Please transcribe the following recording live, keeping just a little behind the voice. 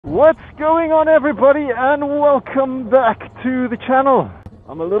What's going on, everybody, and welcome back to the channel.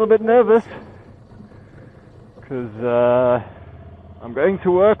 I'm a little bit nervous because I'm going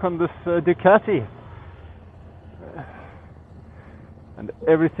to work on this Ducati and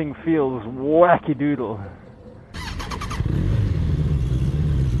everything feels wacky doodle.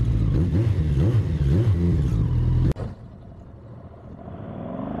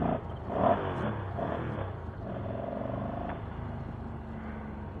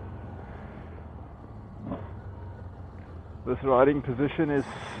 This riding position is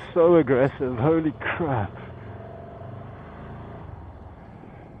so aggressive, holy crap.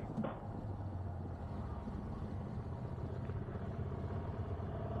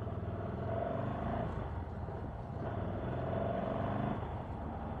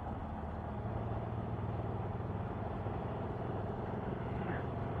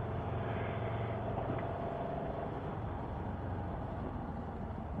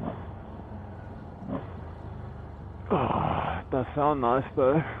 Oh, it does sound nice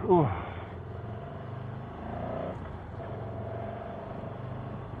though. Ooh.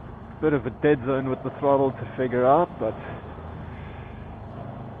 Bit of a dead zone with the throttle to figure out, but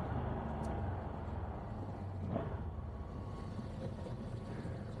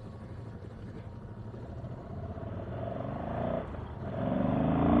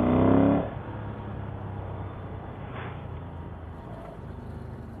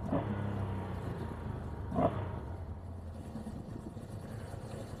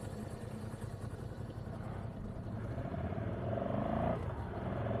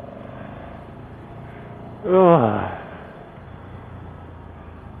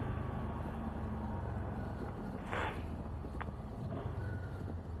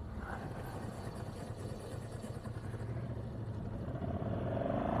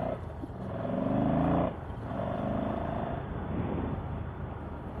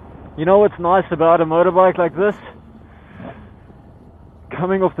you know what's nice about a motorbike like this?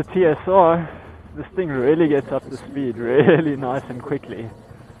 Coming off the TSR, this thing really gets up to speed really nice and quickly.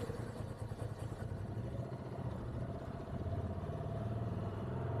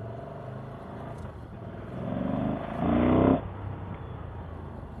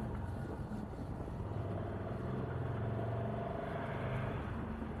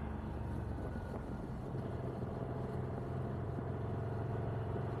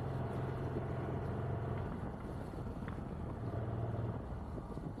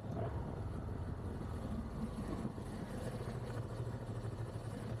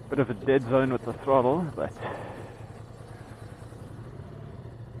 Bit of a dead zone with the throttle, but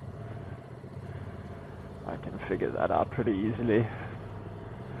I can figure that out pretty easily.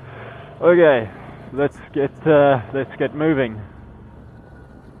 Okay, let's get moving.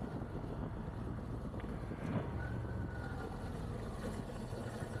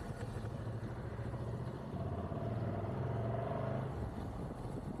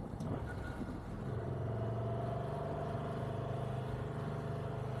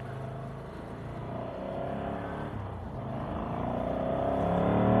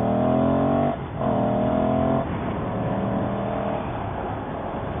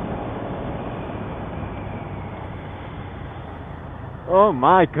 Oh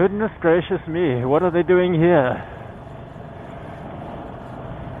my goodness gracious me, what are they doing here?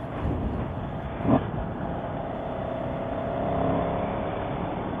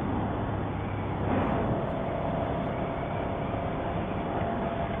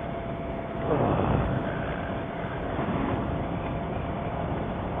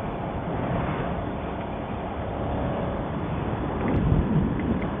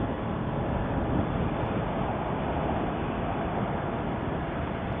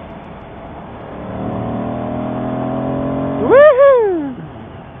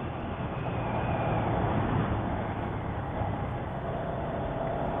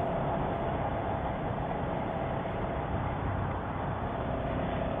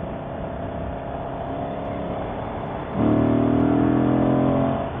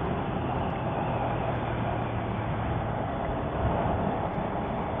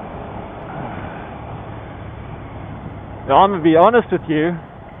 Now, I'm going to be honest with you,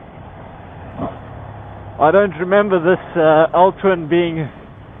 I don't remember this L-twin being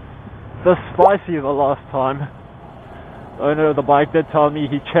this spicy the last time. The owner of the bike did tell me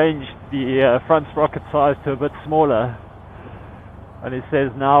he changed the front sprocket size to a bit smaller, and he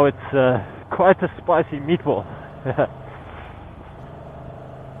says now it's quite a spicy meatball.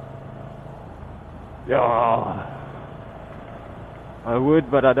 Yeah, I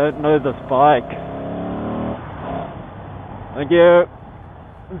would, but I don't know this bike. Thank you.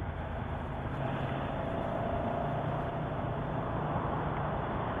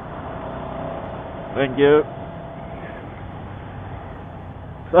 Thank you.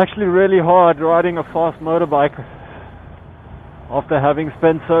 It's actually really hard riding a fast motorbike after having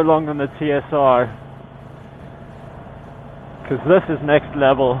spent so long on the TSR, because this is next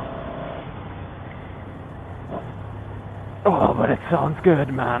level. Oh, but it sounds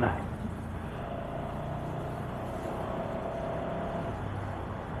good, man.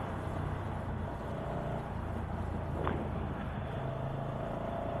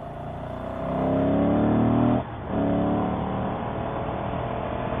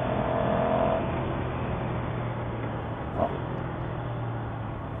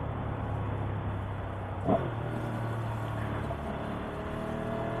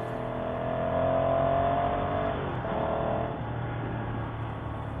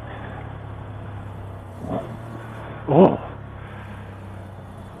 Oh,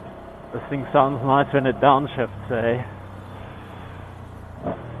 this thing sounds nice when it downshifts, eh?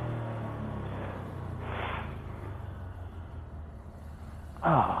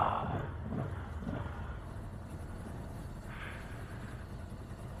 Ah.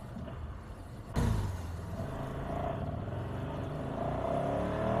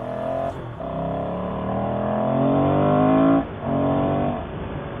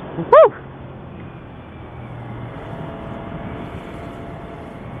 Woo!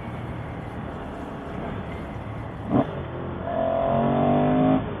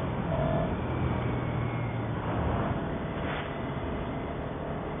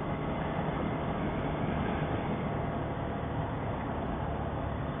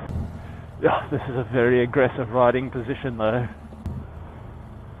 Yeah, this is a very aggressive riding position though.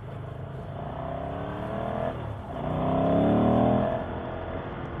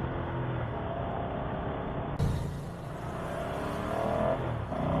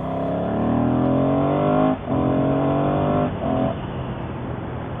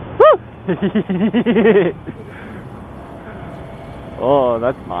 Woo! Oh,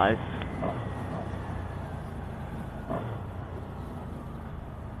 that's nice.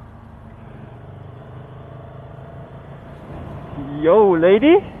 Yo,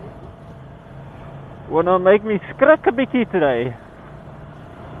 lady, wanna make me skrak a bikkie today?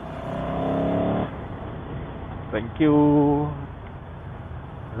 Thank you.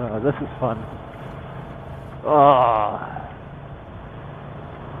 Oh, this is fun. Ah,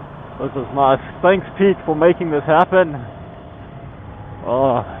 this is nice. Thanks, Pete, for making this happen.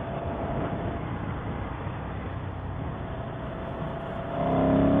 Oh.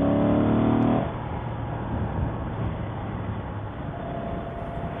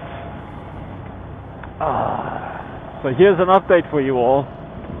 So here's an update for you all.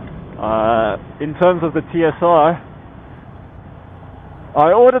 In terms of the TSR,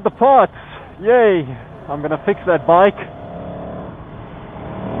 I ordered the parts. Yay! I'm gonna fix that bike.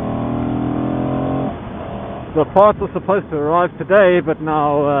 The parts are supposed to arrive today, but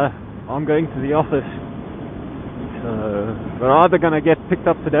now I'm going to the office. So they're either gonna get picked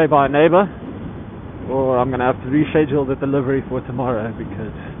up today by a neighbor, or I'm gonna have to reschedule the delivery for tomorrow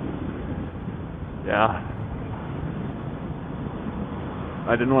because, yeah,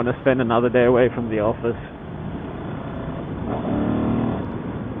 I didn't want to spend another day away from the office.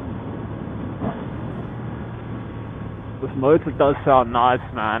 This motor does sound nice,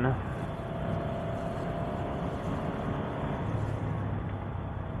 man.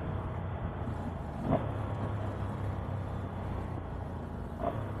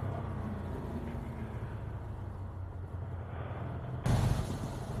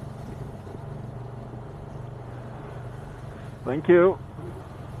 Thank you.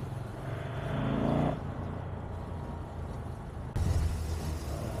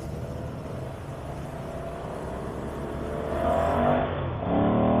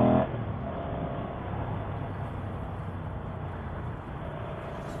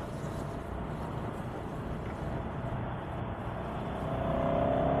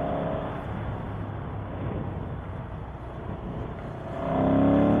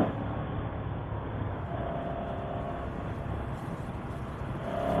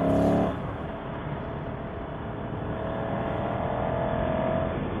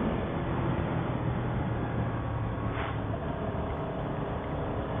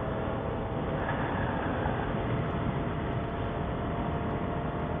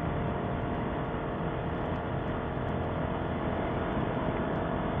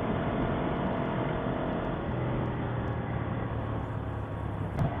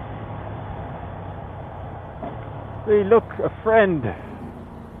 Hey, look, a friend.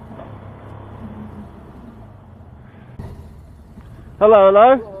 Hello,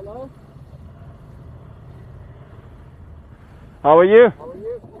 hello. Hello. How are you? How are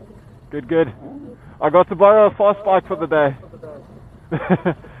you? Good, good. I got to borrow a fast bike for the day.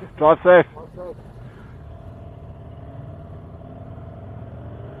 Drive safe.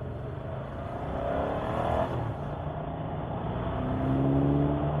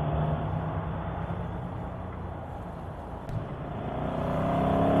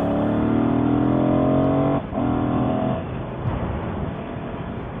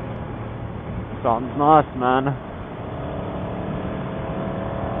 Sounds nice, man.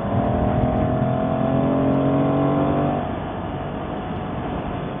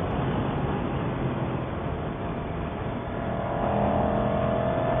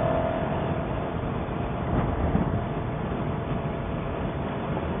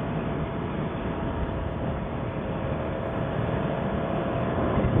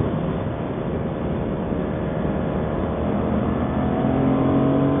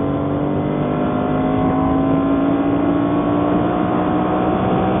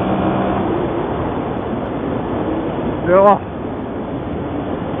 Yeah.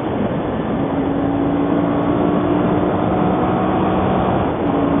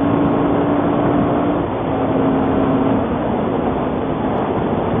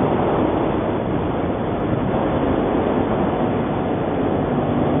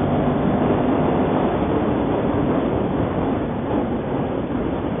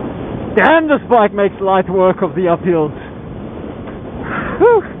 Damn, this bike makes light work of the uphills.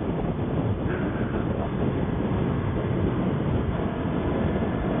 Whew.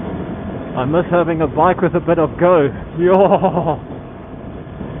 I miss having a bike with a bit of go. Yo!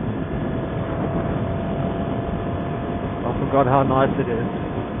 I forgot how nice it is.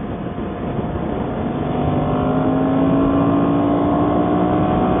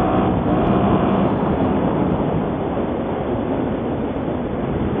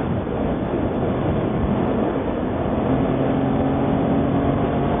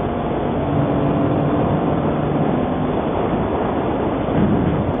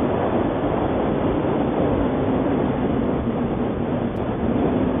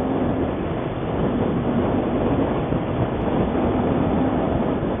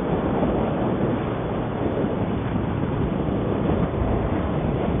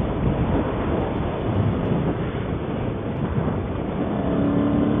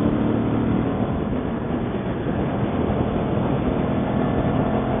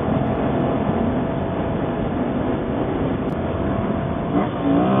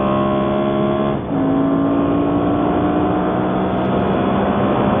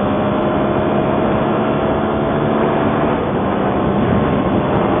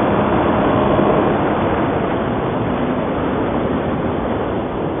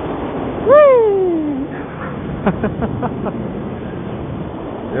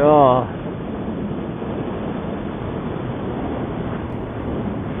 Yeah.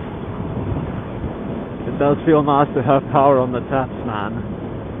 It does feel nice to have power on the taps, man.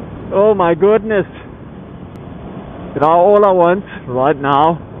 Oh my goodness. You know, all I want right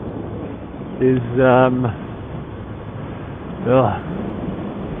now is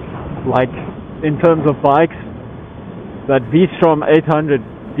like in terms of bikes, that V-Strom 800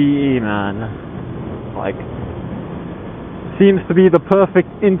 DE, man. Like, seems to be the perfect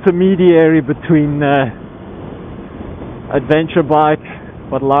intermediary between adventure bike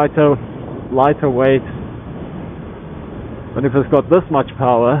but lighter weight. And if it's got this much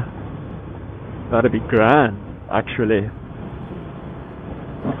power, that'd be grand, actually.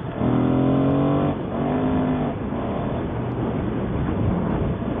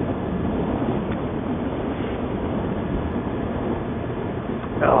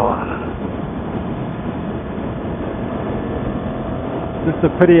 Just a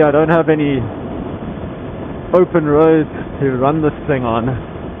pity I don't have any open roads to run this thing on.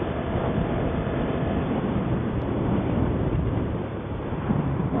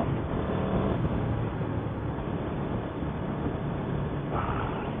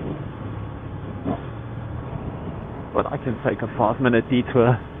 But I can take a 5-minute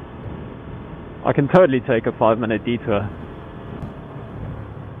detour. I can totally take a 5-minute detour.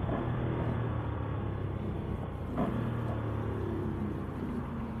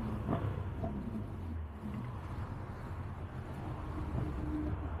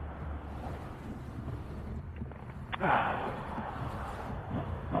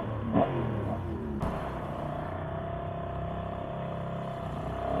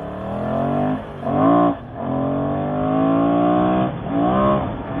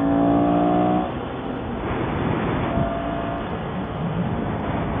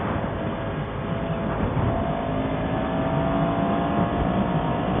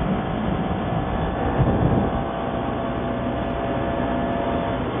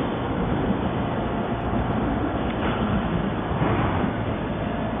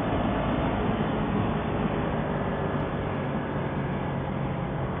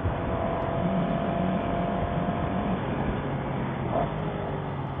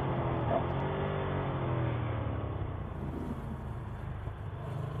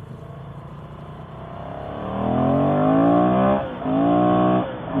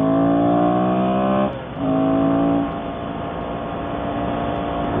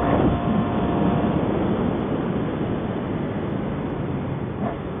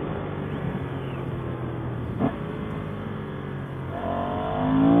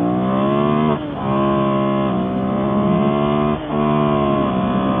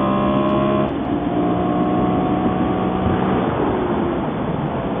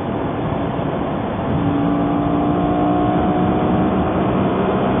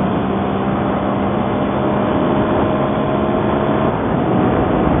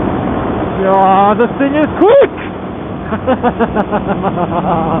 Yeah, this thing is quick!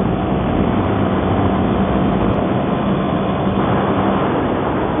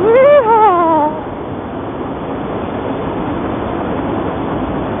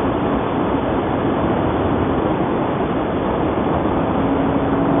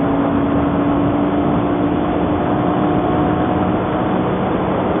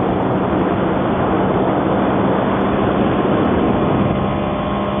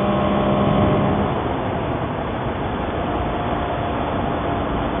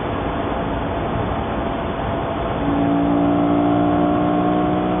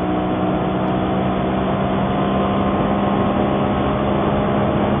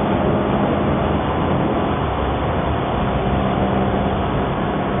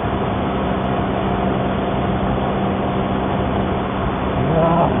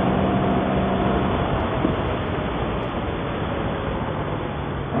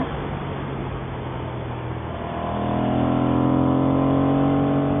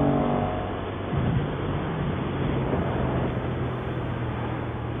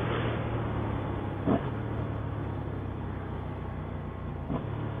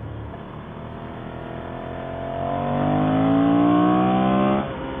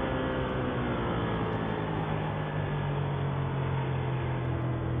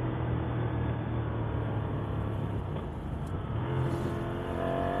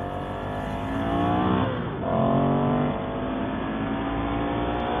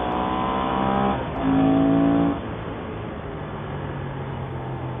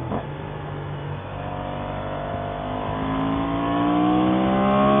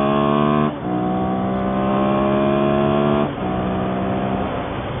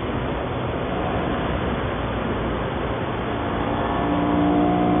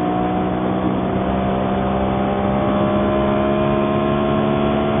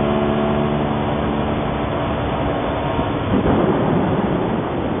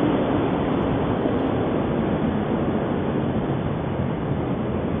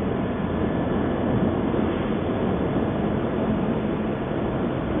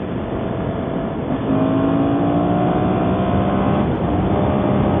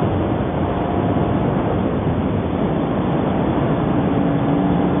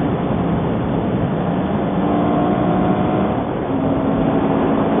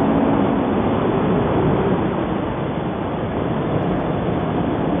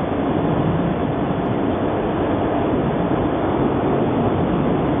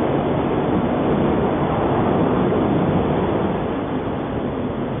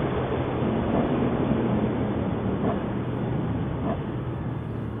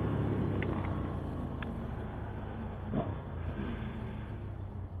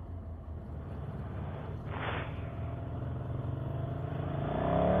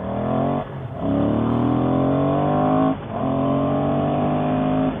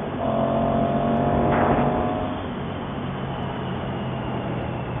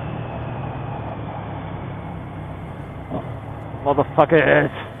 Motherfuckers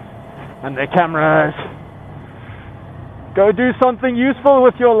and their cameras. Go do something useful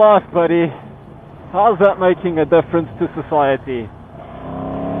with your life, buddy. How's that making a difference to society?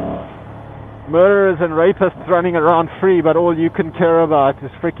 Murderers and rapists running around free, but all you can care about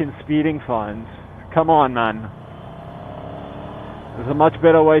is freaking speeding fines. Come on, man. There's a much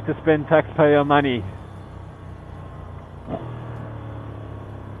better way to spend taxpayer money.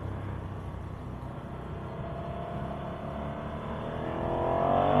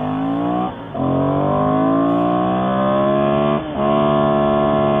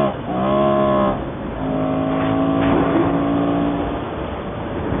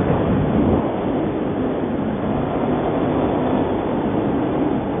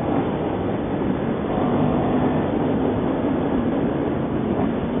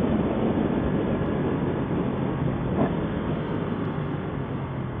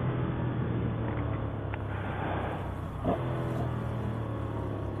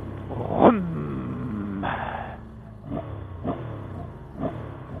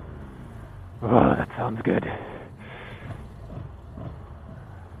 Oh, that sounds good.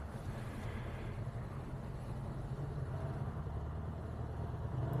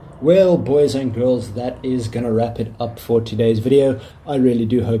 Well, boys and girls, that is gonna wrap it up for today's video. I really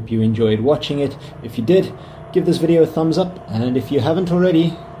do hope you enjoyed watching it. If you did, give this video a thumbs up, and if you haven't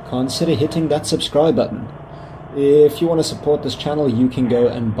already, consider hitting that subscribe button. If you want to support this channel, you can go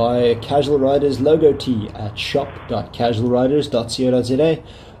and buy a CasualRiders logo tee at shop.casualriders.co.za,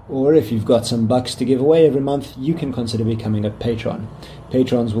 or if you've got some bucks to give away every month, you can consider becoming a patron.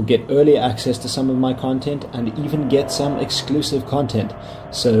 Patrons will get early access to some of my content and even get some exclusive content.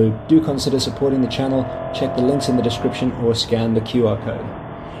 So do consider supporting the channel, check the links in the description or scan the QR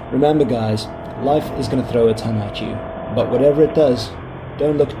code. Remember guys, life is going to throw a ton at you, but whatever it does,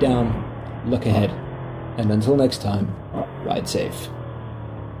 don't look down, look ahead. And until next time, ride safe.